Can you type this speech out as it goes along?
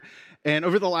And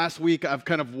over the last week, I've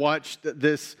kind of watched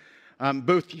this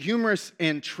both humorous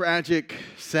and tragic,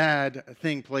 sad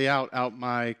thing play out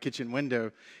my kitchen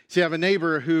window. See, I have a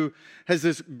neighbor who has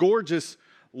this gorgeous,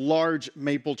 large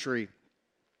maple tree.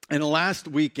 And last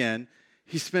weekend,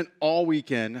 he spent all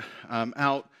weekend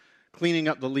out cleaning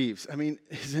up the leaves. I mean,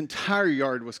 his entire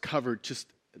yard was covered just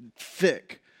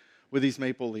thick with these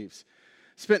maple leaves.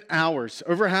 Spent hours,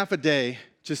 over half a day,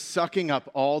 just sucking up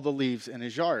all the leaves in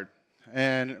his yard.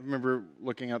 And I remember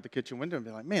looking out the kitchen window and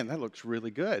being like, man, that looks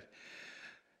really good.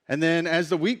 And then as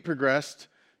the week progressed,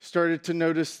 started to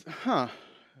notice, the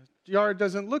yard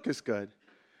doesn't look as good.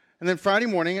 And then Friday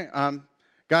morning,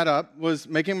 got up, was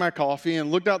making my coffee,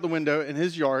 and looked out the window, and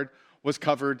his yard was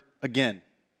covered again.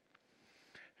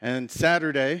 And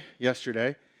Saturday,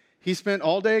 yesterday, he spent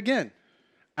all day again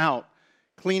out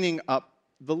cleaning up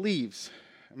the leaves.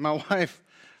 And my wife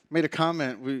made a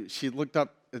comment. She looked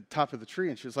up at the top of the tree,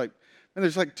 and she was like, man,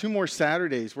 there's like 2 more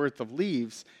Saturdays worth of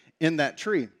leaves in that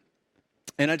tree.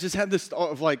 And I just had this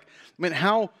thought of like, man,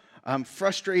 how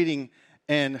frustrating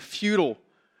and futile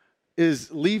is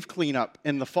leaf cleanup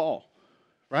in the fall,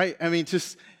 right? I mean,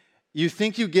 just you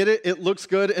think you get it, it looks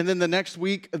good, and then the next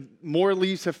week, more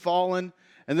leaves have fallen,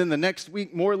 and then the next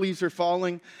week, more leaves are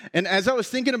falling. And as I was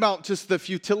thinking about just the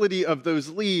futility of those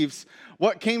leaves,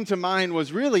 what came to mind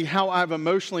was really how I've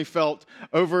emotionally felt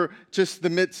over just the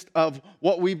midst of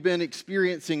what we've been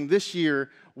experiencing this year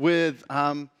with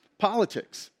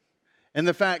politics. And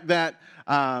the fact that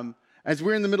as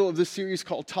we're in the middle of this series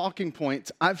called Talking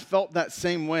Points, I've felt that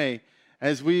same way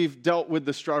as we've dealt with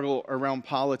the struggle around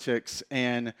politics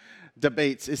and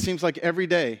debates. It seems like every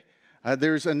day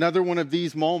there's another one of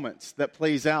these moments that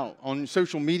plays out on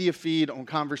social media feed, on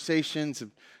conversations,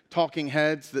 of talking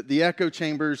heads, the echo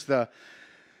chambers,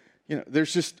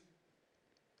 there's just,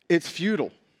 it's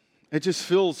futile. It just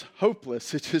feels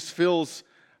hopeless. It just feels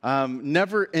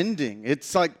never ending.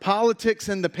 It's like politics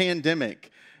and the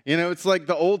pandemic. It's like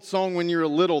the old song when you were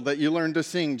little that you learned to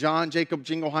sing, John Jacob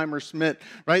Jingleheimer Smith,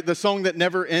 right? The song that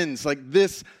never ends. Like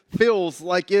this feels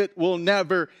like it will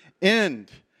never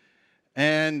end.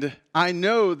 And I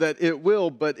know that it will,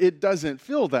 but it doesn't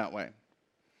feel that way.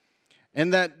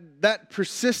 And that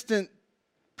persistent,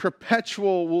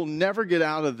 perpetual, will never get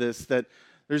out of this, that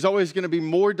there's always going to be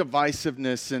more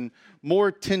divisiveness and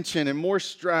more tension and more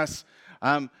stress,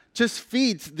 just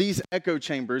feeds these echo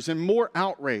chambers and more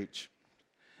outrage.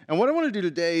 And what I want to do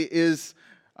today is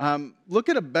look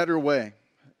at a better way.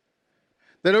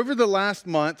 That over the last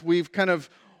month, we've kind of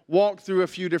walked through a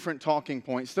few different talking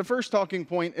points. The first talking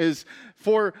point is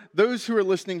for those who are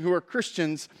listening who are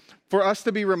Christians, for us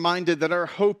to be reminded that our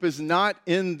hope is not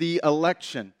in the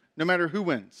election, no matter who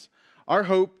wins. Our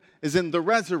hope is in the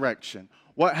resurrection.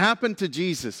 What happened to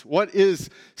Jesus? What is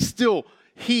still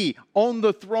He on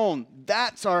the throne?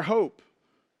 That's our hope.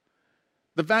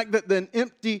 The fact that an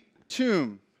empty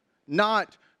tomb,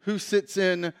 not who sits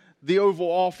in the Oval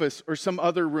Office or some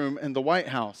other room in the White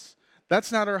House,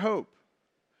 that's not our hope.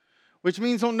 Which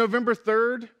means on November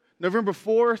 3rd, November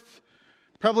 4th,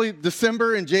 probably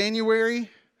December and January,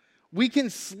 we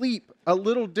can sleep a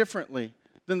little differently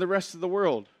than the rest of the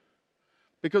world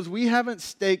because we haven't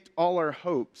staked all our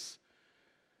hopes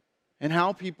in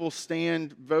how people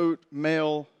stand, vote,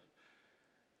 mail,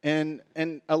 and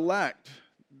elect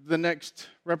the next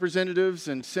representatives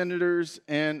and senators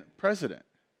and president.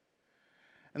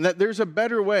 And that there's a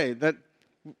better way, that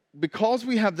because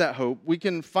we have that hope, we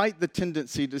can fight the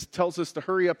tendency that tells us to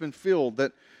hurry up and feel,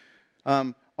 that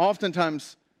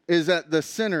oftentimes is at the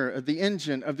center of the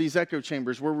engine of these echo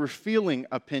chambers, where we're feeling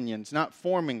opinions, not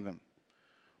forming them.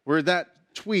 Where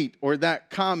that tweet or that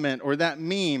comment or that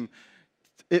meme,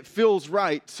 it feels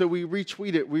right, so we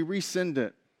retweet it, we resend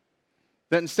it.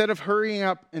 That instead of hurrying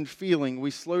up and feeling, we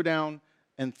slow down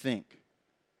and think.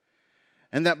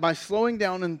 And that by slowing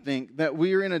down and think, that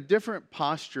we are in a different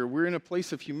posture. We're in a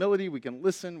place of humility. We can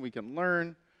listen, we can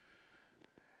learn,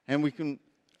 and we can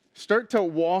start to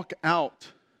walk out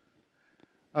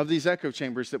of these echo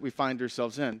chambers that we find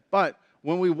ourselves in. But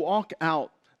when we walk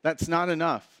out, that's not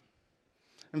enough.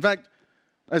 In fact,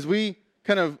 as we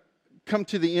kind of come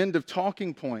to the end of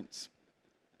talking points,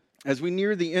 as we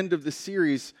near the end of the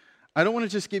series, I don't want to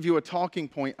just give you a talking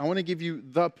point. I want to give you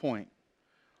the point.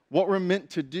 What we're meant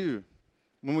to do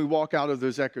when we walk out of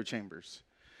those echo chambers.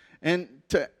 And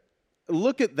to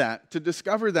look at that, to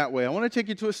discover that way, I want to take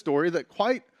you to a story that,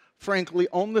 quite frankly,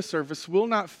 on the surface will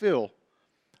not feel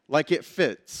like it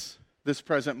fits this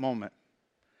present moment.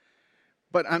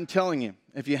 But I'm telling you,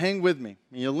 if you hang with me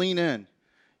and you lean in,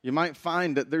 you might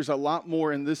find that there's a lot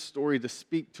more in this story to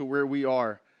speak to where we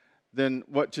are than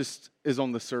what just is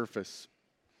on the surface.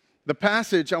 The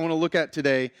passage I want to look at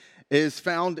today is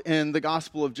found in the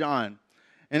Gospel of John.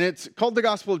 And it's called the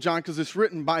Gospel of John because it's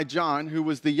written by John, who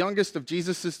was the youngest of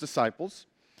Jesus' disciples.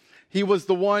 He was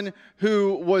the one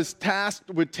who was tasked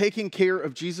with taking care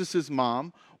of Jesus'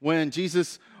 mom when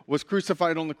Jesus was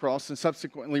crucified on the cross and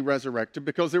subsequently resurrected,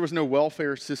 because there was no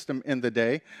welfare system in the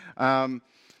day.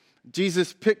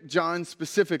 Jesus picked John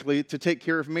specifically to take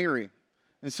care of Mary.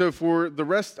 And so for the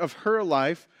rest of her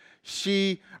life,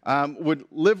 she would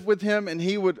live with him, and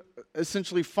he would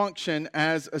essentially function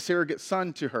as a surrogate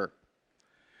son to her.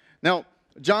 Now,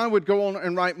 John would go on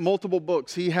and write multiple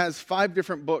books. He has 5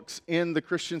 different books in the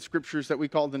Christian scriptures that we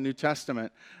call the New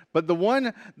Testament. But the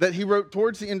one that he wrote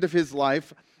towards the end of his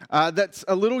life that's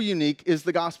a little unique is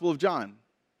the Gospel of John.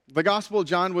 The Gospel of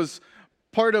John was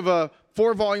part of a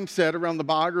 4-volume set around the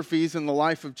biographies and the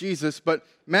life of Jesus, but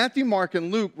Matthew, Mark,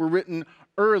 and Luke were written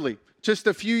early. Just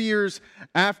a few years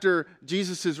after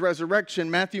Jesus'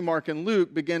 resurrection, Matthew, Mark, and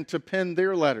Luke began to pen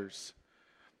their letters.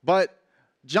 But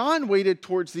John waited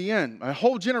towards the end. A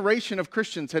whole generation of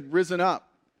Christians had risen up.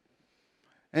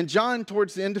 And John,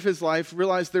 towards the end of his life,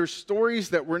 realized there's stories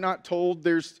that were not told.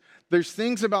 There's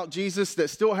things about Jesus that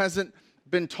still hasn't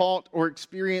been taught or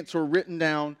experienced or written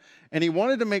down. And he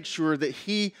wanted to make sure that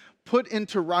he put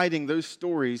into writing those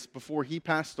stories before he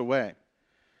passed away.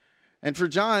 And for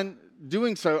John,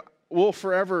 doing so, we'll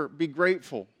forever be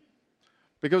grateful.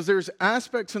 Because there's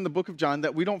aspects in the book of John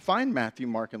that we don't find Matthew,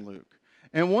 Mark, and Luke.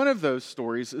 And one of those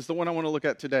stories is the one I want to look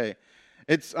at today.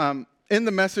 It's in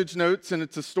the message notes, and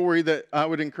it's a story that I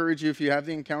would encourage you, if you have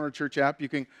the Encounter Church app, you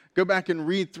can go back and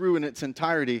read through in its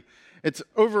entirety. It's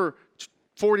over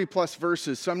 40 plus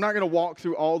verses, so I'm not going to walk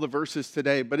through all the verses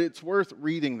today, but it's worth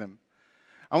reading them.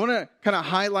 I want to kind of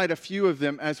highlight a few of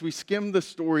them as we skim the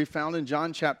story found in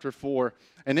John chapter 4,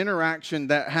 an interaction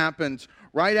that happens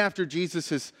right after Jesus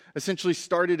has essentially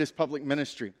started his public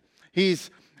ministry. He's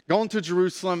gone to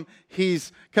Jerusalem.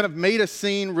 He's kind of made a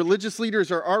scene. Religious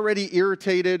leaders are already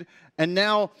irritated. And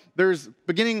now there's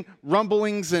beginning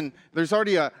rumblings, and there's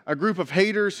already a group of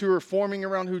haters who are forming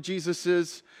around who Jesus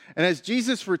is. And as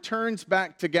Jesus returns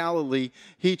back to Galilee,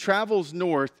 he travels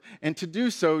north. And to do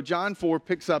so, John 4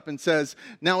 picks up and says,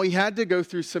 now he had to go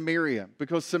through Samaria,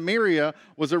 because Samaria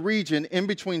was a region in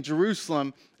between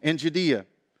Jerusalem and Judea.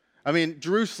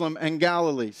 Jerusalem and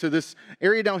Galilee. So this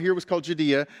area down here was called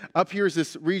Judea. Up here is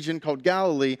this region called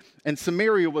Galilee. And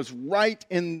Samaria was right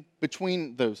in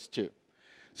between those two.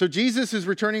 So Jesus is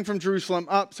returning from Jerusalem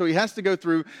up, so he has to go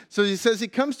through. So he says he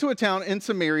comes to a town in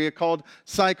Samaria called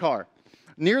Sychar.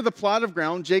 Near the plot of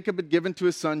ground Jacob had given to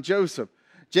his son Joseph.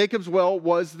 Jacob's well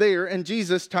was there, and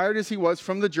Jesus, tired as he was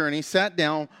from the journey, sat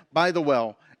down by the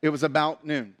well. It was about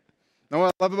noon. Now,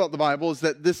 what I love about the Bible is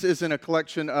that this isn't a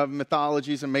collection of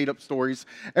mythologies and made-up stories.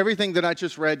 Everything that I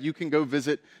just read, you can go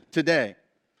visit today.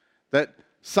 That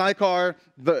Sychar,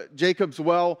 Jacob's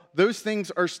well, those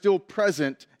things are still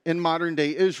present in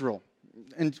modern-day Israel.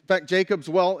 In fact, Jacob's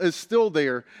well is still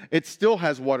there. It still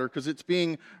has water because it's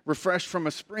being refreshed from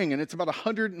a spring, and it's about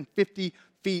 150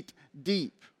 feet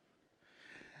deep.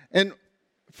 And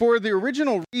for the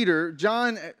original reader,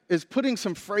 John is putting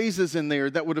some phrases in there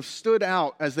that would have stood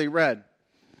out as they read.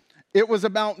 It was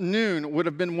about noon would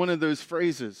have been one of those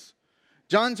phrases.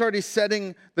 John's already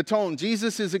setting the tone.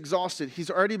 Jesus is exhausted.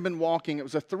 He's already been walking. It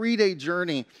was a 3-day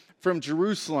journey from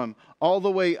Jerusalem all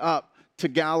the way up to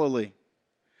Galilee.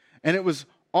 And it was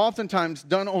oftentimes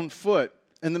done on foot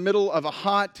in the middle of a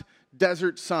hot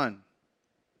desert sun.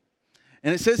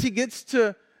 And it says he gets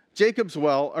to Jacob's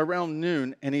well around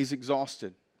noon, and he's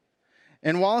exhausted.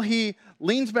 And while he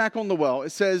leans back on the well,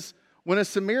 it says, when a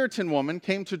Samaritan woman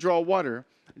came to draw water,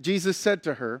 Jesus said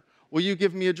to her, will you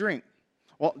give me a drink?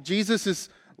 Well, Jesus is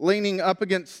leaning up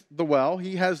against the well.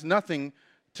 He has nothing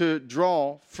to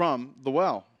draw from the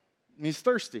well. And he's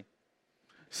thirsty.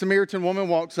 Samaritan woman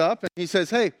walks up, and he says,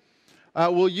 hey,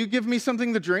 will you give me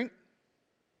something to drink?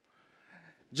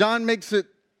 John makes it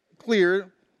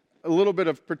clear, a little bit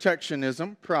of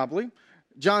protectionism, probably.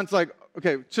 John's like,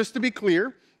 okay, just to be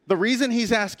clear, the reason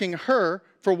he's asking her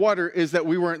for water is that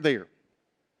we weren't there.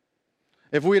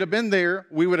 If we'd have been there,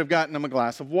 we would have gotten him a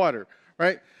glass of water,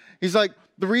 right? He's like,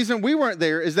 the reason we weren't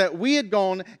there is that we had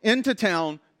gone into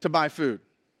town to buy food.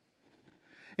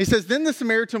 He says, then the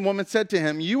Samaritan woman said to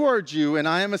him, you are a Jew and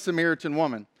I am a Samaritan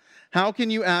woman. How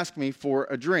can you ask me for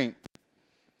a drink?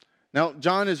 Now,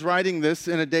 John is writing this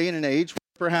in a day and an age,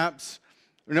 perhaps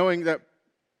knowing that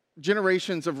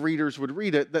generations of readers would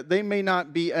read it, that they may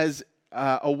not be as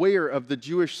aware of the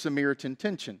Jewish-Samaritan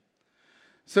tension.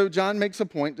 So John makes a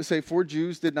point to say, for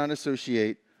Jews did not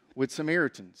associate with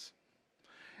Samaritans.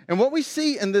 And what we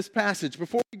see in this passage,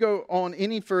 before we go on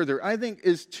any further, I think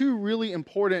is 2 really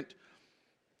important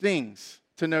things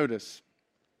to notice.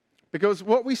 Because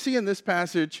what we see in this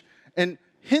passage and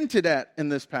hinted at in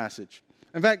this passage,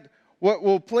 in fact, what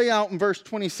will play out in verse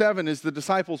 27 is the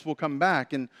disciples will come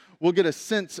back and we'll get a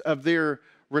sense of their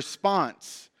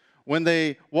response when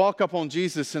they walk up on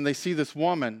Jesus and they see this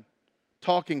woman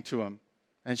talking to him,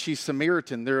 and she's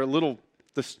Samaritan. They're a little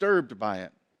disturbed by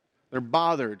it. They're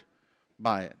bothered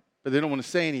by it, but they don't want to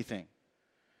say anything.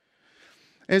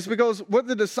 And it's because what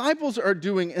the disciples are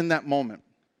doing in that moment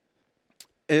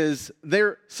is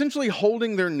they're essentially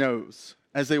holding their nose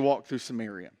as they walk through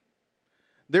Samaria.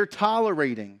 They're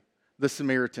tolerating the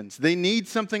Samaritans. They need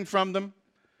something from them.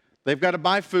 They've got to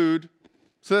buy food,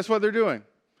 so that's what they're doing.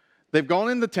 They've gone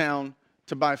into town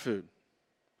to buy food.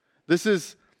 This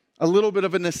is a little bit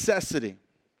of a necessity.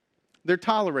 They're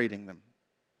tolerating them.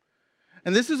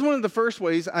 And this is one of the first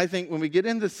ways, I think, when we get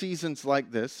into seasons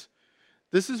like this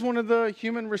is one of the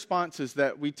human responses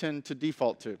that we tend to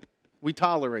default to. We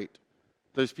tolerate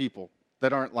those people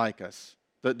that aren't like us,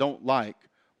 that don't like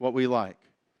what we like.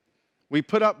 We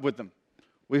put up with them.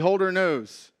 We hold our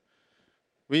nose.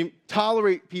 We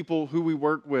tolerate people who we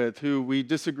work with, who we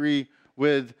disagree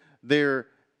with their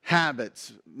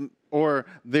habits or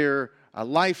their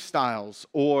lifestyles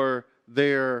or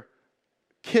their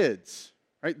kids.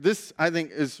 Right? This, I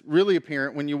think, is really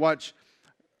apparent when you watch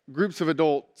groups of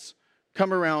adults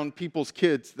come around people's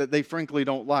kids that they frankly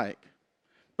don't like.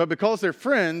 But because they're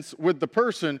friends with the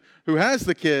person who has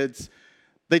the kids,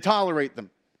 they tolerate them.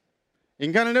 You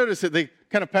can kind of notice it. They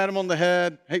kind of pat them on the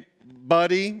head. Hey,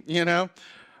 buddy, you know.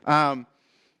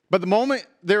 But the moment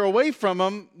they're away from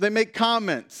them, they make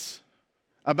comments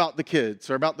about the kids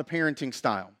or about the parenting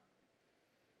style.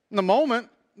 In the moment,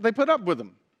 they put up with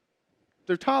them.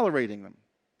 They're tolerating them.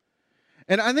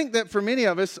 And I think that for many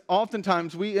of us,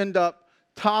 oftentimes we end up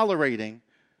tolerating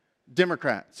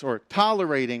Democrats or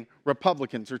tolerating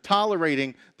Republicans or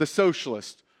tolerating the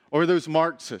socialists or those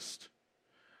Marxists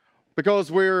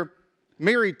because we're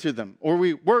married to them or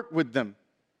we work with them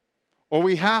or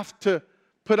we have to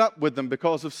put up with them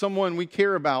because of someone we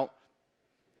care about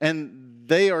and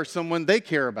they are someone they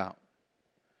care about.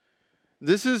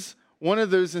 This is one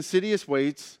of those insidious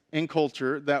ways in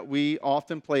culture that we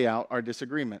often play out our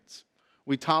disagreements.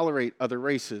 We tolerate other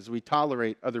races. We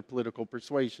tolerate other political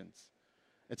persuasions.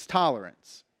 It's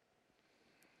tolerance.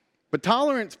 But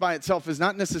tolerance by itself is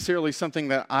not necessarily something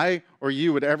that I or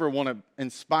you would ever want to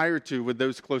inspire to with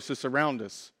those closest around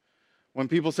us. When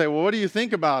people say, well, what do you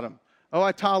think about them? Oh,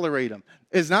 I tolerate them.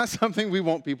 It's not something we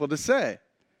want people to say.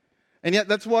 And yet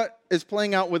that's what is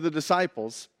playing out with the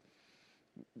disciples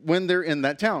when they're in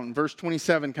that town. Verse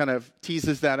 27 kind of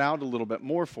teases that out a little bit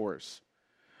more for us.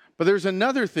 But there's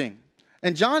another thing.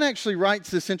 And John actually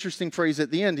writes this interesting phrase at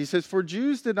the end. He says, for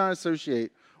Jews did not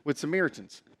associate with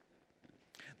Samaritans.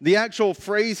 The actual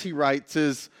phrase he writes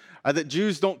is that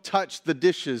Jews don't touch the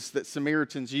dishes that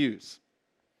Samaritans use,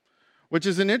 which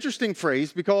is an interesting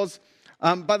phrase because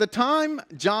by the time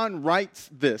John writes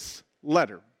this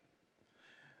letter,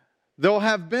 there'll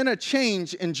have been a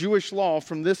change in Jewish law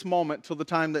from this moment till the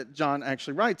time that John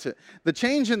actually writes it. The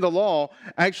change in the law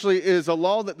actually is a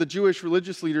law that the Jewish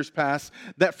religious leaders passed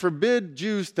that forbid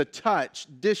Jews to touch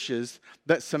dishes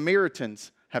that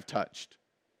Samaritans have touched.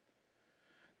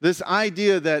 This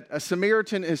idea that a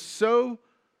Samaritan is so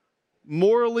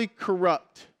morally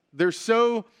corrupt. They're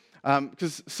so,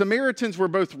 because Samaritans were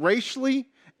both racially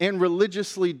and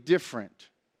religiously different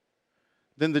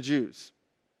than the Jews.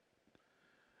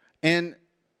 And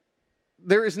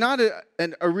there is not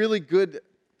a really good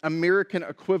American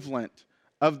equivalent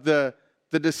of the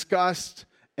disgust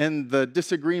and the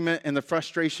disagreement and the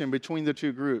frustration between the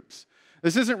two groups.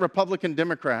 This isn't Republican,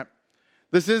 Democrat.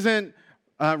 This isn't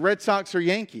Red Sox or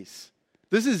Yankees.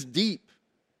 This is deep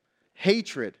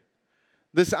hatred.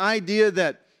 This idea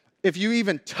that if you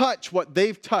even touch what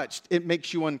they've touched, it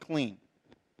makes you unclean.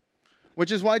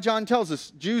 Which is why John tells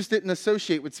us Jews didn't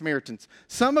associate with Samaritans.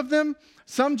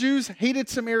 Some Jews hated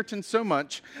Samaritans so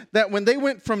much that when they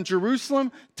went from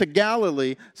Jerusalem to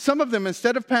Galilee, some of them,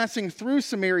 instead of passing through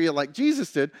Samaria like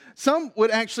Jesus did, some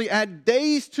would actually add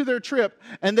days to their trip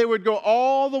and they would go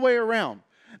all the way around.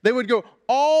 They would go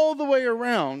all the way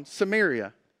around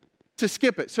Samaria to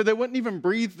skip it, so they wouldn't even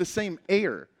breathe the same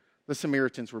air the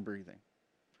Samaritans were breathing.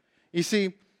 You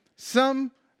see,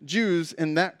 some Jews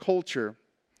in that culture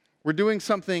were doing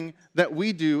something that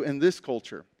we do in this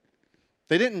culture.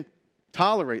 They didn't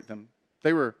tolerate them.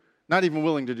 They were not even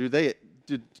willing to do that.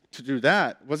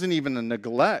 It wasn't even a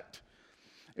neglect.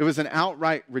 It was an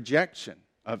outright rejection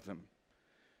of them.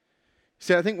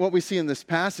 See, I think what we see in this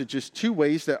passage is two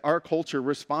ways that our culture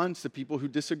responds to people who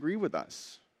disagree with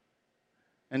us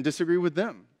and disagree with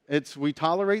them. It's we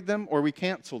tolerate them or we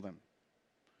cancel them.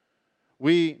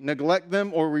 We neglect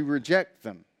them or we reject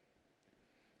them.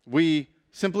 We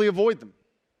simply avoid them.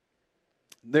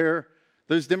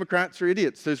 Those Democrats are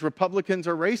idiots. Those Republicans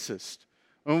are racist.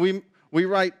 When we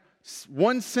write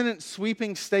one-sentence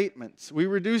sweeping statements, we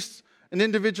reduce an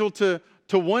individual to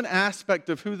one aspect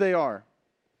of who they are.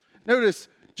 Notice,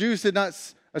 Jews did not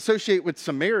associate with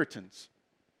Samaritans.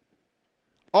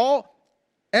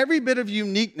 Every bit of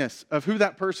uniqueness of who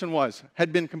that person was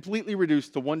had been completely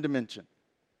reduced to one dimension.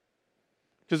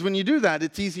 Because when you do that,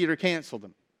 it's easier to cancel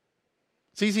them.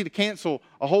 It's easy to cancel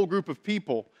a whole group of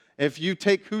people if you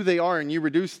take who they are and you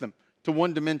reduce them to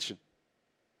one dimension.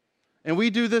 And we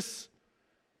do this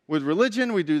with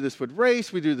religion, we do this with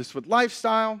race, we do this with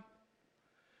lifestyle.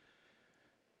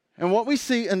 And what we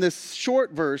see in this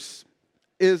short verse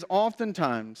is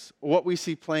oftentimes what we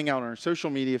see playing out on our social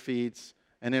media feeds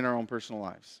and in our own personal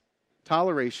lives.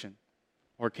 Toleration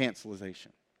or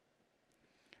cancelization.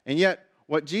 And yet,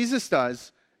 what Jesus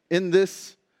does in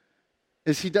this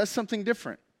is he does something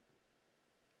different.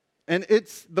 And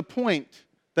it's the point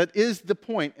that is the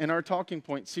point in our Talking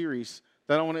Point series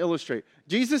that I want to illustrate.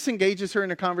 Jesus engages her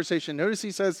in a conversation. Notice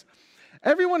he says,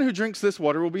 everyone who drinks this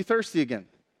water will be thirsty again.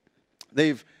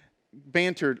 They've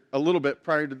bantered a little bit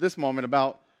prior to this moment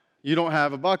about, you don't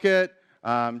have a bucket.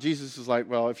 Jesus is like,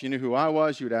 well, if you knew who I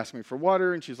was, you would ask me for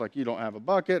water. And she's like, you don't have a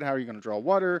bucket. How are you going to draw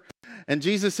water? And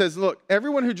Jesus says, look,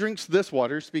 everyone who drinks this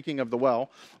water, speaking of the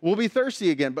well, will be thirsty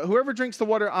again. But whoever drinks the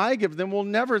water I give them will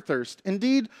never thirst.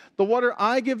 Indeed, the water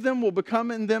I give them will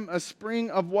become in them a spring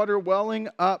of water welling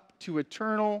up to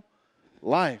eternal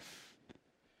life.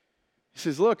 He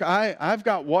says, look, I've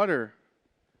got water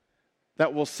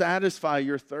that will satisfy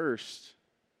your thirst.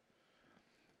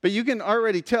 But you can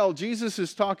already tell Jesus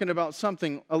is talking about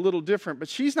something a little different, but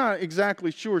she's not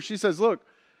exactly sure. She says, look,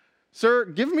 sir,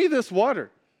 give me this water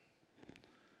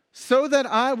so that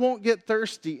I won't get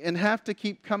thirsty and have to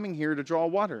keep coming here to draw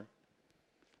water.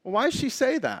 Well, why does she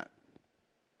say that?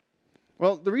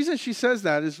 Well, the reason she says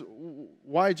that is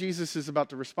why Jesus is about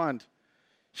to respond.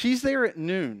 She's there at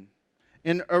noon.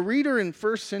 And a reader in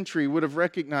first century would have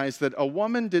recognized that a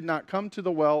woman did not come to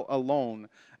the well alone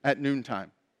at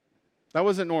noontime. That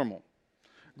wasn't normal.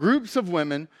 Groups of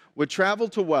women would travel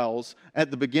to wells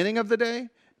at the beginning of the day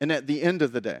and at the end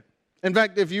of the day. In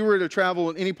fact, if you were to travel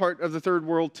in any part of the third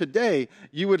world today,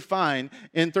 you would find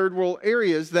in third world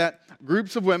areas that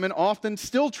groups of women often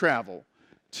still travel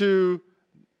to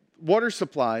water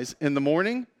supplies in the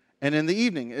morning and in the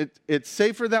evening. It's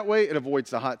safer that way. It avoids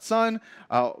the hot sun.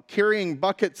 Carrying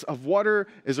buckets of water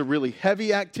is a really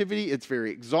heavy activity. It's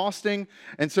very exhausting.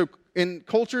 And so in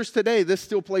cultures today, this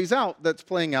still plays out. That's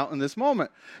playing out in this moment.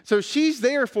 So she's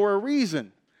there for a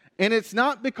reason. And it's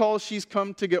not because she's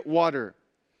come to get water.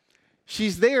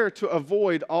 She's there to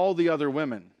avoid all the other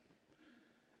women.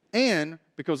 And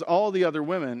because all the other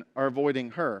women are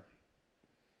avoiding her.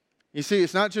 You see,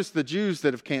 it's not just the Jews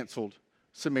that have canceled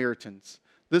Samaritans.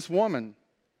 This woman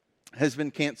has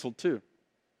been canceled too.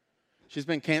 She's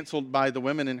been canceled by the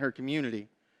women in her community.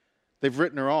 They've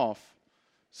written her off.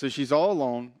 So she's all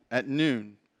alone at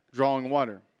noon drawing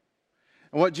water.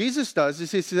 And what Jesus does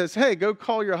is he says, hey, go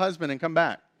call your husband and come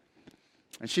back.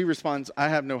 And she responds, I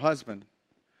have no husband.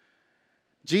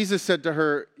 Jesus said to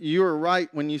her, you are right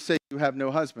when you say you have no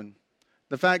husband.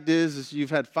 The fact is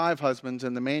you've had 5 husbands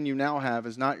and the man you now have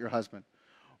is not your husband.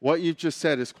 What you've just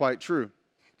said is quite true.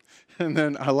 And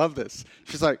then I love this.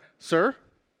 She's like, sir,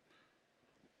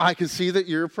 I can see that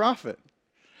you're a prophet.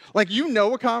 Like, you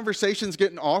know a conversation's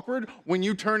getting awkward when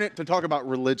you turn it to talk about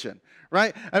religion,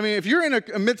 right? I mean, if you're in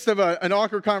the midst of an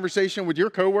awkward conversation with your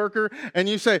coworker and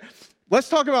you say, let's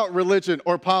talk about religion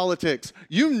or politics,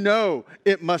 you know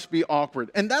it must be awkward.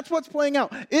 And that's what's playing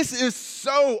out. This is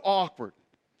so awkward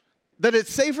that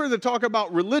it's safer to talk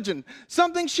about religion,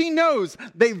 something she knows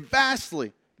they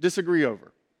vastly disagree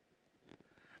over.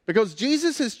 Because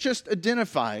Jesus has just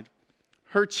identified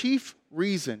her chief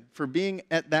reason for being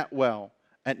at that well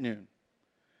at noon.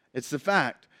 It's the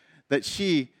fact that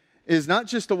she is not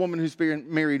just a woman who's been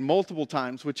married multiple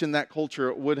times, which in that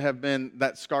culture would have been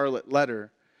that scarlet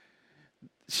letter.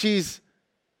 She's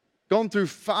gone through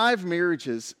 5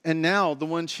 marriages, and now the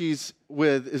one she's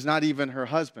with is not even her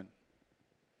husband,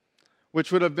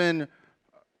 which would have been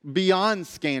beyond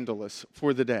scandalous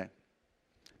for the day.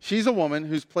 She's a woman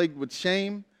who's plagued with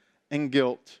shame and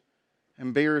guilt,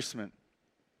 embarrassment.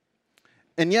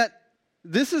 And yet,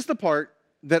 this is the part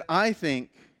that I think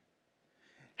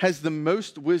has the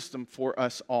most wisdom for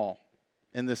us all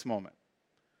in this moment.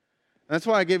 And that's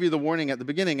why I gave you the warning at the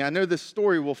beginning. I know this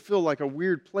story will feel like a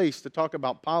weird place to talk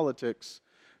about politics,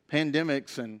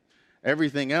 pandemics, and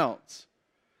everything else.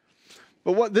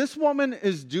 But what this woman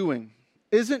is doing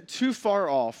isn't too far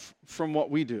off from what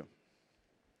we do.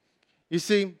 You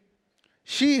see,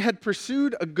 she had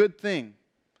pursued a good thing.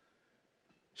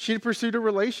 She had pursued a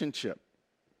relationship.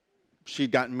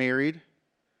 She'd gotten married.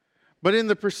 But in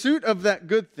the pursuit of that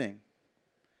good thing,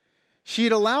 she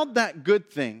had allowed that good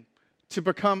thing to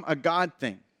become a God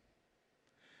thing.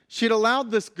 She had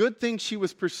allowed this good thing she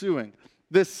was pursuing,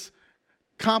 this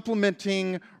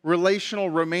complementing, relational,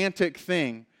 romantic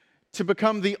thing, to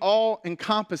become the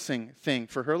all-encompassing thing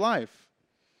for her life.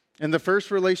 And the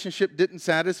first relationship didn't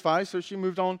satisfy, so she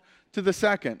moved on to the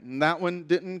second. And that one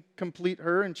didn't complete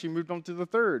her, and she moved on to the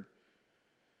third.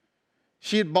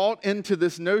 She had bought into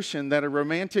this notion that a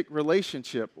romantic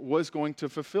relationship was going to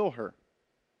fulfill her.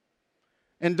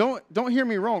 And don't hear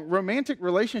me wrong, romantic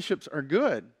relationships are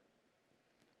good,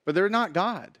 but they're not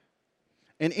God.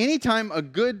 And anytime a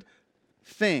good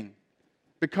thing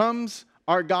becomes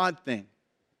our God thing,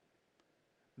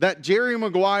 that Jerry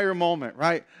Maguire moment,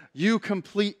 right? You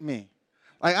complete me.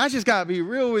 Like, I just got to be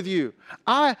real with you.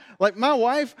 My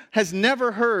wife has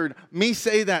never heard me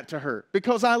say that to her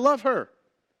because I love her.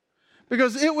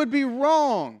 Because it would be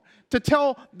wrong to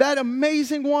tell that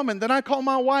amazing woman that I call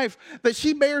my wife that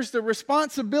she bears the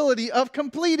responsibility of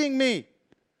completing me.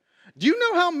 Do you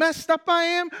know how messed up I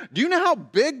am? Do you know how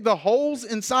big the holes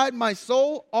inside my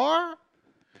soul are?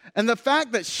 And the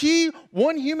fact that she,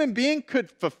 one human being, could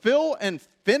fulfill and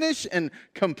finish and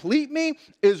complete me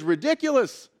is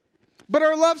ridiculous. But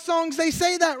our love songs, they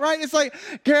say that, right? It's like,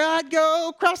 can I go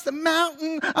across the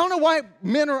mountain? I don't know why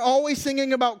men are always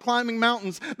singing about climbing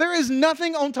mountains. There is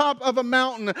nothing on top of a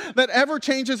mountain that ever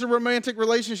changes a romantic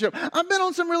relationship. I've been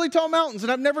on some really tall mountains,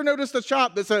 and I've never noticed a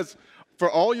shop that says, for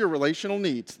all your relational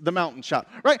needs, the mountain shop,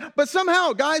 right? But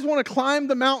somehow guys want to climb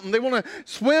the mountain. They want to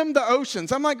swim the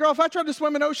oceans. I'm like, girl, if I tried to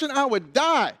swim an ocean, I would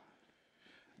die.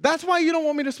 That's why you don't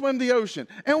want me to swim the ocean.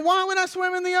 And why would I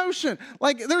swim in the ocean?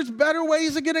 Like, there's better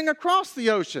ways of getting across the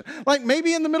ocean. Like,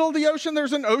 maybe in the middle of the ocean,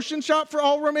 there's an ocean shop for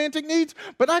all romantic needs,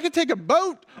 but I could take a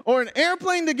boat or an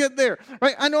airplane to get there,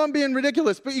 right? I know I'm being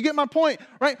ridiculous, but you get my point,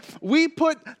 right? We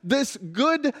put this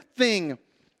good thing,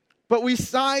 but we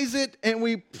size it and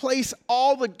we place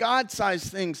all the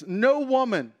God-sized things. No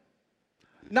woman,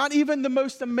 not even the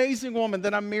most amazing woman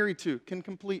that I'm married to, can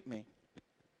complete me.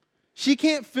 She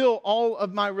can't fill all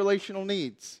of my relational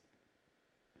needs.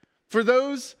 For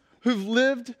those who've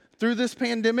lived through this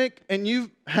pandemic and you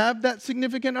have that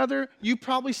significant other, you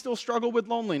probably still struggle with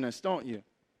loneliness, don't you?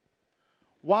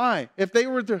 Why? If they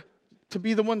were to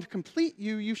be the one to complete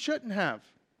you, you shouldn't have.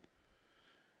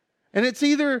 And it's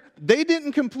either they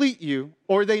didn't complete you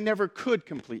or they never could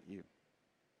complete you.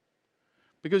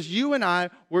 Because you and I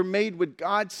were made with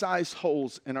God-sized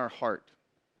holes in our heart.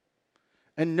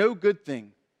 And no good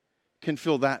thing can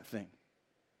fill that thing.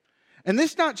 And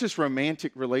this is not just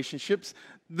romantic relationships.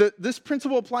 This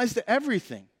principle applies to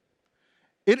everything.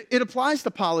 It applies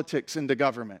to politics and to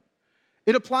government.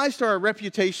 It applies to our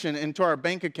reputation and to our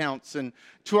bank accounts and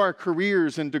to our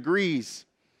careers and degrees.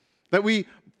 That we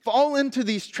fall into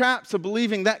these traps of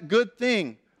believing that good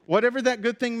thing, whatever that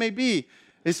good thing may be,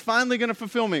 is finally going to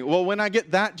fulfill me. Well, when I get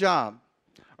that job,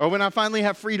 or when I finally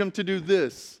have freedom to do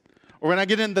this, or when I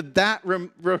get into that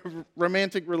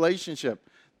romantic relationship,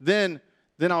 then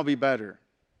I'll be better.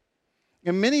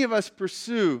 And many of us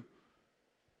pursue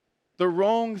the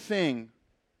wrong thing,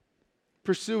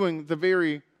 pursuing the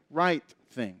very right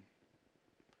thing.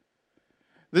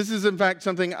 This is, in fact,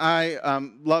 something I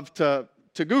love to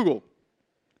Google.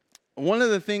 One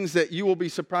of the things that you will be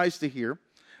surprised to hear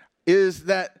is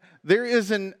that there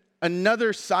is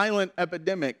another silent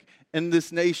epidemic in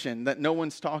this nation that no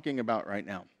one's talking about right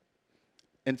now.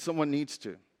 And someone needs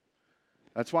to.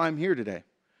 That's why I'm here today.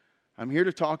 I'm here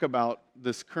to talk about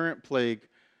this current plague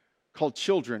called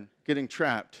children getting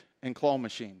trapped in claw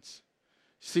machines.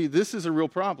 See, this is a real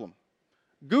problem.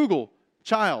 Google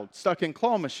child stuck in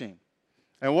claw machine.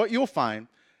 And what you'll find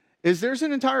is there's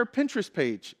an entire Pinterest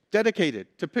page dedicated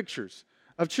to pictures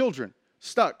of children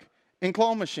stuck in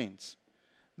claw machines.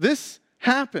 This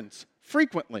happens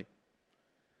frequently.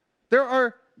 There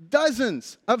are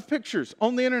dozens of pictures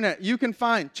on the internet you can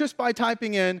find just by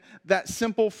typing in that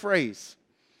simple phrase.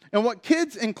 And what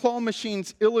kids in claw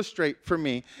machines illustrate for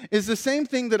me is the same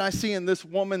thing that I see in this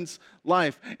woman's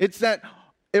life. It's that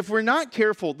if we're not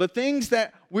careful, the things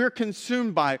that we're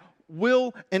consumed by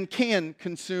will and can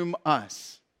consume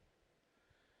us.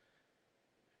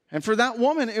 And for that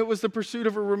woman, it was the pursuit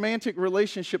of a romantic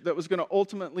relationship that was going to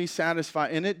ultimately satisfy,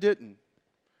 and it didn't.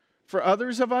 For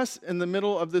others of us, in the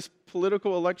middle of this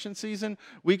political election season,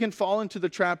 we can fall into the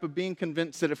trap of being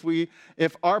convinced that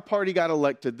if our party got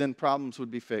elected, then problems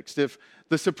would be fixed. If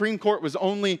the Supreme Court was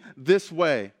only this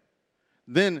way,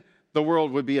 then the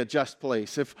world would be a just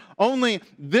place. If only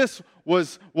this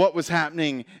was what was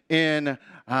happening in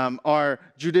our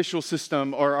judicial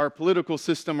system or our political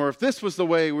system, or if this was the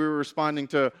way we were responding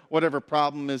to whatever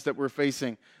problem is that we're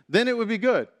facing, then it would be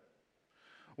good.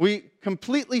 We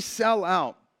completely sell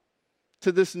out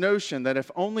to this notion that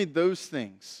if only those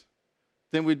things,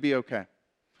 then we'd be okay.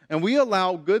 And we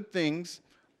allow good things,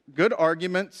 good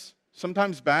arguments,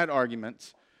 sometimes bad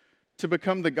arguments, to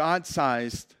become the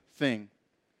God-sized thing.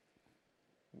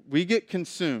 We get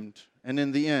consumed, and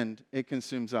in the end, it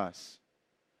consumes us.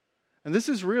 And this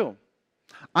is real.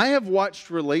 I have watched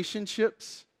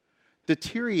relationships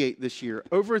deteriorate this year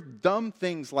over dumb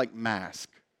things like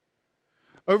masks,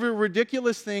 over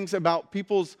ridiculous things about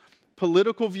people's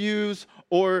political views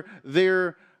or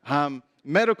their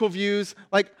medical views.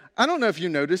 Like, I don't know if you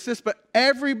noticed this, but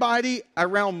everybody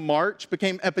around March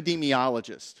became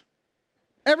epidemiologists.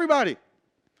 Everybody.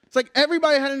 It's like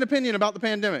everybody had an opinion about the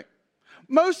pandemic.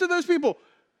 Most of those people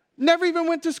never even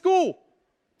went to school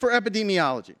for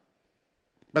epidemiology.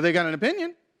 But they got an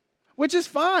opinion, which is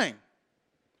fine.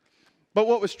 But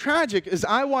what was tragic is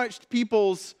I watched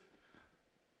people's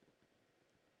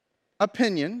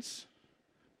opinions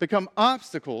become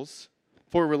obstacles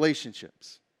for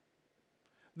relationships.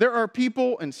 There are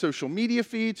people in social media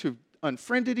feeds who've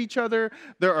unfriended each other.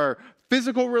 There are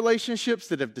physical relationships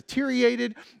that have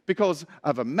deteriorated because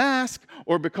of a mask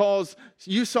or because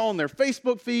you saw on their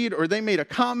Facebook feed or they made a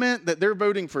comment that they're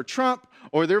voting for Trump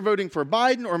or they're voting for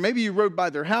Biden, or maybe you rode by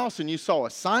their house and you saw a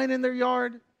sign in their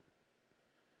yard.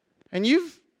 And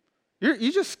you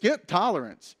just skipped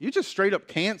tolerance. You just straight up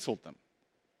canceled them.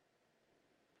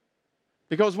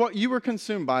 Because what you were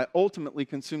consumed by ultimately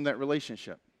consumed that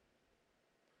relationship.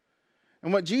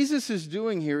 And what Jesus is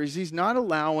doing here is he's not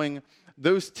allowing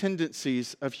those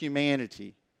tendencies of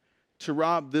humanity to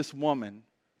rob this woman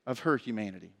of her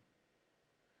humanity.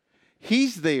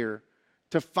 He's there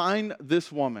to find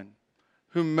this woman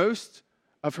whom most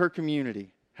of her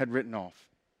community had written off.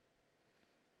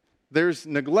 There's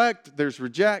neglect, there's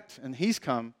reject, and he's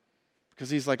come because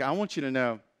he's like, I want you to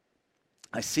know,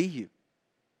 I see you.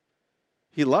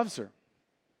 He loves her.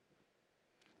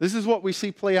 This is what we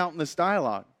see play out in this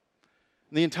dialogue,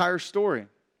 in the entire story.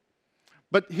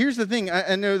 But here's the thing.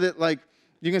 I know that, like,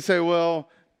 you can say, well,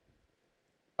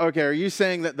 okay, are you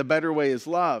saying that the better way is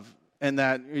love and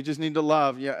that you just need to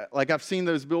love? Yeah, like I've seen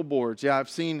those billboards. Yeah, I've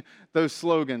seen those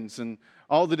slogans and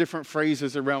all the different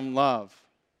phrases around love.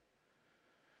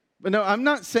 But no, I'm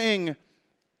not saying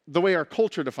the way our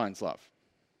culture defines love.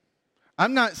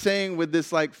 I'm not saying with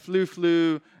this like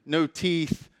flu, no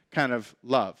teeth kind of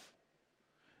love.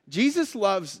 Jesus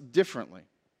loves differently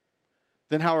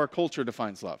than how our culture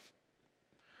defines love.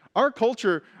 Our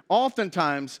culture,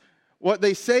 oftentimes, what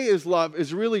they say is love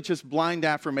is really just blind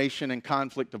affirmation and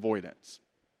conflict avoidance.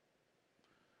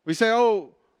 We say,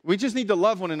 oh, we just need to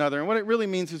love one another. And what it really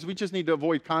means is we just need to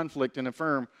avoid conflict and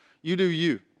affirm, you do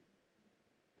you.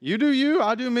 You do you,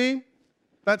 I do me.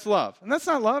 That's love. And that's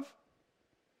not love.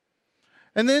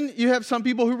 And then you have some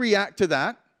people who react to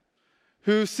that,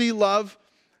 who see love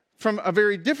from a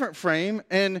very different frame,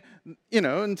 and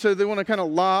so they want to kind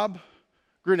of lob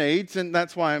grenades, and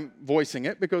that's why I'm voicing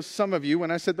it, because some of you,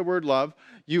 when I said the word love,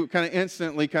 you kind of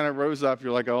instantly kind of rose up.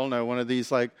 You're like, oh no, one of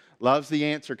these like love's the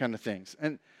answer kind of things.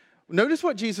 And notice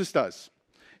what Jesus does.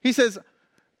 He says,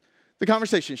 the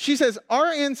conversation, she says, our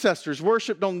ancestors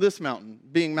worshipped on this mountain,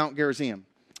 being Mount Gerizim.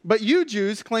 But you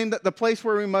Jews claim that the place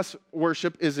where we must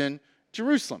worship is in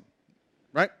Jerusalem,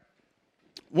 right?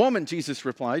 Woman, Jesus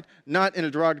replied, not in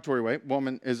a derogatory way.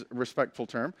 Woman is a respectful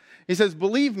term. He says,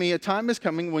 believe me, a time is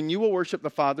coming when you will worship the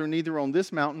Father neither on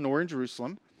this mountain nor in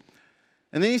Jerusalem.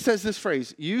 And then he says this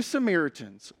phrase, you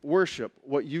Samaritans worship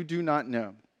what you do not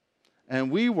know,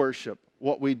 and we worship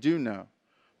what we do know,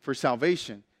 for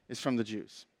salvation is from the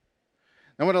Jews.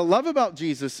 Now, what I love about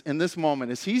Jesus in this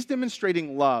moment is he's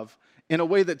demonstrating love in a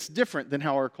way that's different than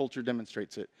how our culture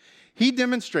demonstrates it. He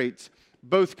demonstrates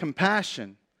both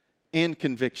compassion and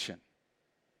conviction.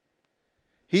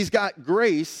 He's got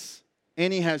grace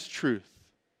and he has truth.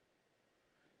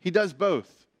 He does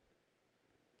both.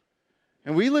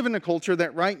 And we live in a culture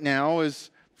that right now is,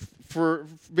 for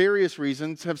various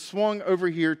reasons, have swung over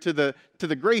here to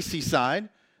the Gracie side,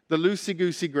 the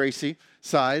loosey-goosey Gracie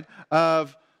side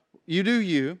of you do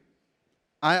you,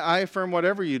 I affirm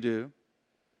whatever you do,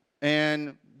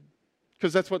 and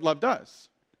because that's what love does.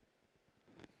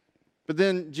 But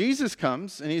then Jesus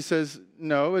comes and he says,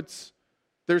 no,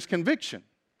 there's conviction.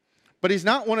 But he's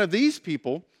not one of these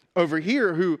people over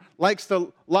here who likes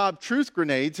to lob truth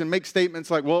grenades and make statements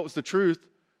like, well, it was the truth.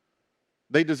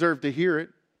 They deserve to hear it.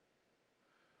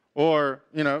 Or,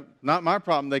 not my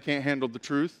problem, they can't handle the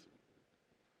truth.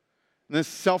 And this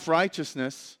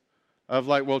self-righteousness of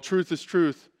like, well, truth is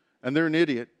truth, and they're an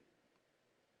idiot,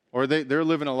 or they're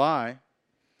living a lie.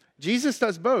 Jesus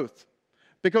does both,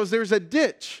 because there's a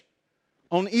ditch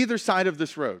on either side of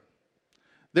this road.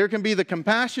 There can be the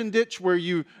compassion ditch where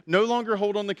you no longer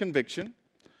hold on the conviction,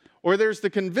 or there's the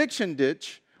conviction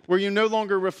ditch where you no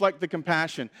longer reflect the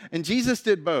compassion. And Jesus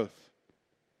did both.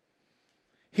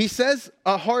 He says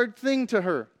a hard thing to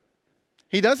her.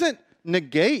 He doesn't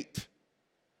negate.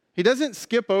 He doesn't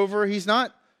skip over. He's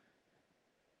not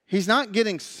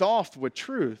getting soft with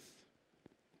truth,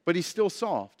 but he's still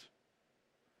soft.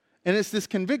 And it's this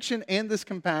conviction and this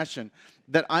compassion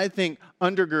that I think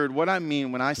undergird what I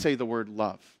mean when I say the word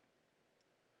love.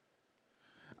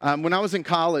 When I was in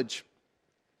college,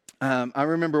 I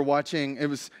remember watching, it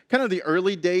was kind of the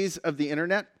early days of the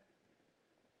internet.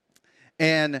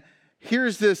 And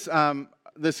here's this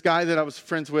guy that I was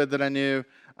friends with that I knew.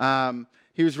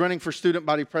 He was running for student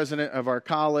body president of our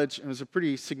college. It was a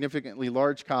pretty significantly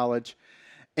large college.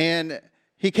 And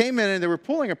he came in and they were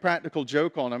pulling a practical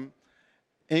joke on him.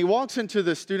 And he walks into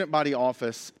the student body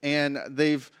office and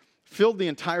they've filled the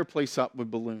entire place up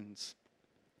with balloons.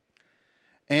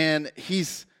 And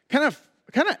he's kind of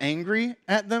angry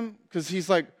at them because he's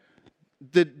like,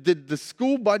 did the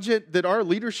school budget, did our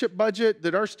leadership budget,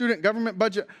 did our student government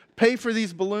budget pay for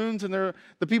these balloons? And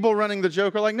the people running the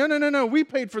joke are like, no, we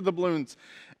paid for the balloons.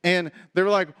 And they're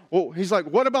like, well, he's like,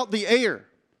 what about the air?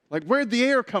 Like, where'd the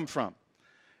air come from?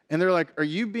 And they're like, are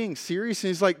you being serious? And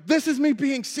he's like, this is me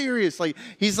being serious. Like,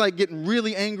 he's like getting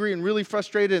really angry and really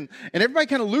frustrated. And everybody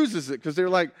kind of loses it because they're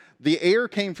like, the air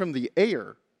came from the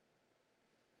air.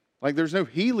 Like, there's no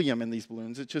helium in these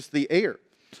balloons. It's just the air.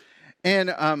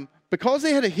 And because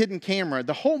they had a hidden camera,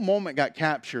 the whole moment got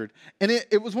captured. And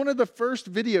it was one of the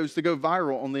first videos to go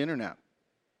viral on the internet.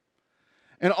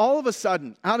 And all of a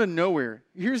sudden, out of nowhere,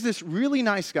 here's this really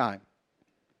nice guy.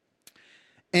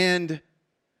 And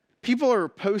people are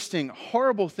posting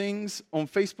horrible things on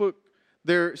Facebook.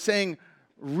 They're saying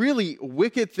really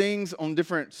wicked things on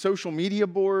different social media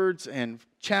boards and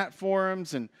chat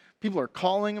forums. And people are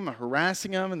calling him and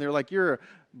harassing him. And they're like, you're a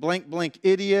blank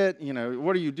idiot. You know,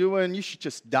 what are you doing? You should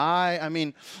just die. I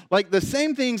mean, like the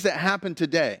same things that happened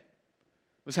today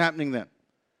was happening then.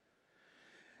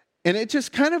 And it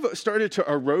just kind of started to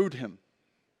erode him.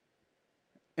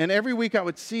 And every week I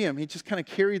would see him, he just kind of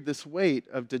carried this weight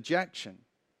of dejection.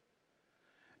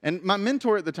 And my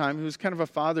mentor at the time, who was kind of a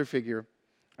father figure,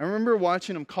 I remember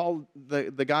watching him call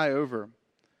the guy over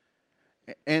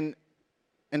and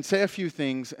say a few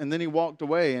things, and then he walked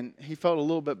away, and he felt a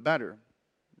little bit better.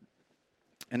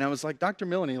 And I was like, Dr.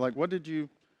 Milne, like, what did you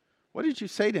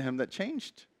say to him that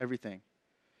changed everything?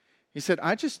 He said,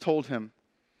 I just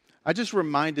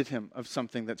reminded him of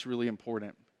something that's really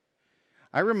important.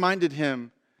 I reminded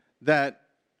him that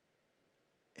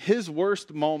his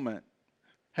worst moment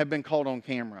had been caught on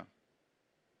camera.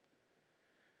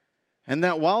 And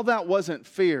that while that wasn't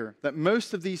fair, that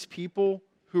most of these people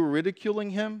who were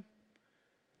ridiculing him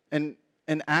and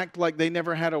act like they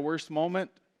never had a worst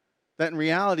moment, that in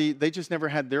reality, they just never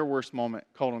had their worst moment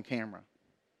caught on camera.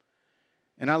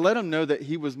 And I let him know that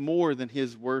he was more than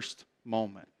his worst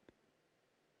moment.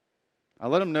 I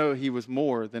let him know he was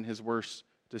more than his worst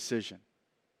decision.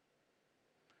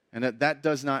 And that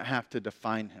does not have to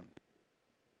define him.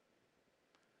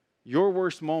 Your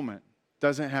worst moment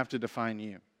doesn't have to define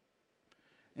you.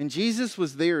 And Jesus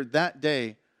was there that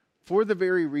day for the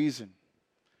very reason,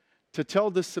 to tell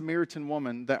this Samaritan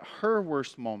woman that her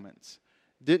worst moments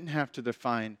didn't have to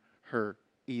define her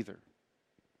either.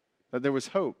 That there was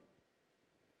hope.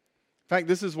 In fact,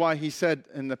 this is why he said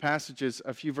in the passages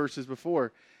a few verses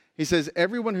before, he says,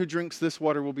 everyone who drinks this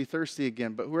water will be thirsty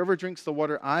again, but whoever drinks the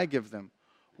water I give them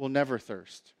will never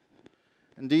thirst.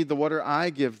 Indeed, the water I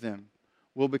give them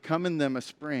will become in them a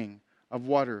spring of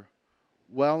water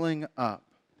welling up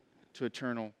to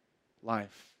eternal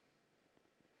life.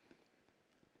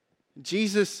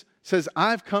 Jesus says,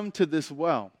 I've come to this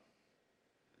well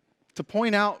to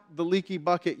point out the leaky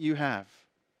bucket you have.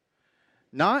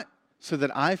 Not so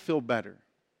that I feel better,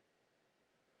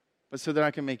 but so that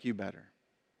I can make you better.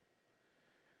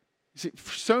 You see,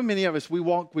 for so many of us, we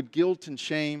walk with guilt and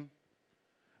shame.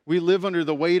 We live under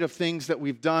the weight of things that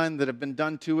we've done, that have been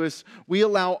done to us. We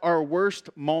allow our worst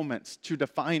moments to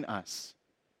define us.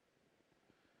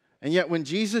 And yet when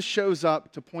Jesus shows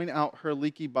up to point out her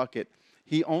leaky bucket,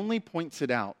 he only points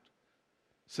it out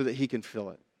so that he can fill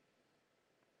it.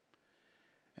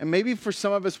 And maybe for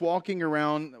some of us walking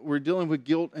around, we're dealing with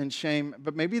guilt and shame,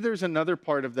 but maybe there's another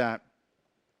part of that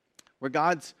where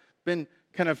God's been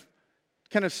kind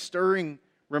of stirring,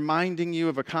 reminding you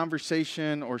of a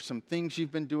conversation or some things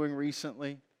you've been doing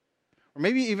recently, Or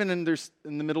maybe even in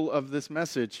the middle of this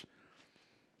message,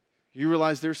 you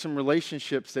realize there's some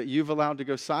relationships that you've allowed to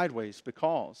go sideways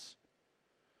because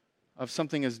of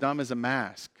something as dumb as a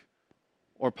mask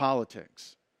or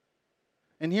politics.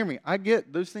 And hear me, I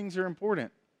get those things are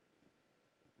important,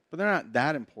 but they're not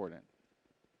that important.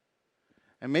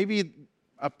 And maybe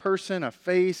a person, a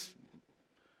face,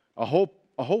 a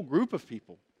whole group of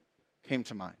people came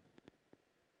to mind.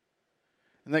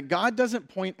 And that God doesn't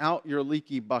point out your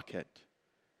leaky bucket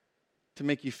to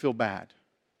make you feel bad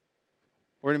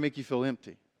or to make you feel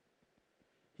empty.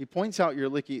 He points out your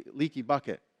leaky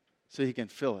bucket so He can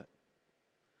fill it,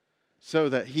 so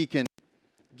that He can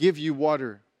give you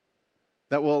water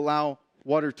that will allow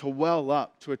water to well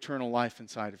up to eternal life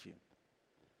inside of you.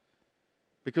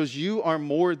 Because you are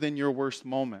more than your worst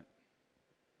moment.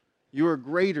 You are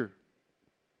greater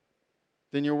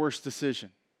than your worst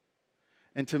decision.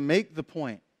 And to make the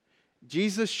point,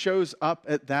 Jesus shows up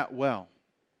at that well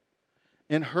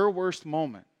in her worst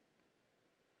moment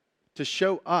to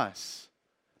show us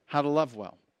how to love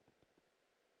well.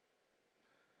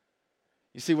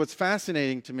 You see, what's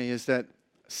fascinating to me is that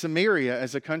Samaria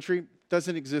as a country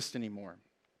doesn't exist anymore.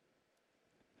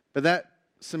 But that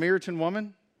Samaritan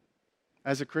woman,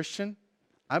 as a Christian,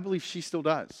 I believe she still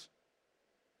does.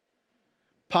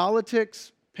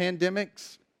 Politics,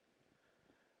 pandemics,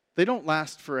 they don't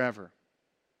last forever.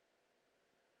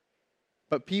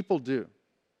 But people do.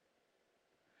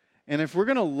 And if we're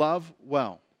going to love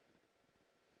well,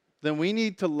 then we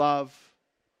need to love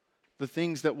the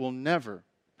things that will never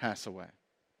pass away.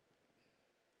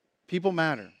 People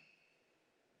matter.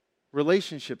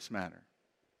 Relationships matter.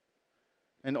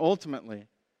 And ultimately,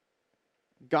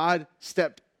 God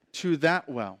stepped to that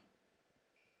well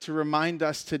to remind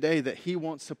us today that He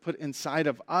wants to put inside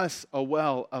of us a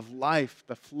well of life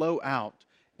to flow out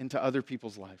into other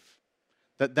people's life.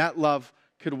 That love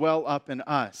could well up in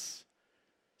us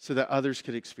so that others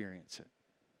could experience it.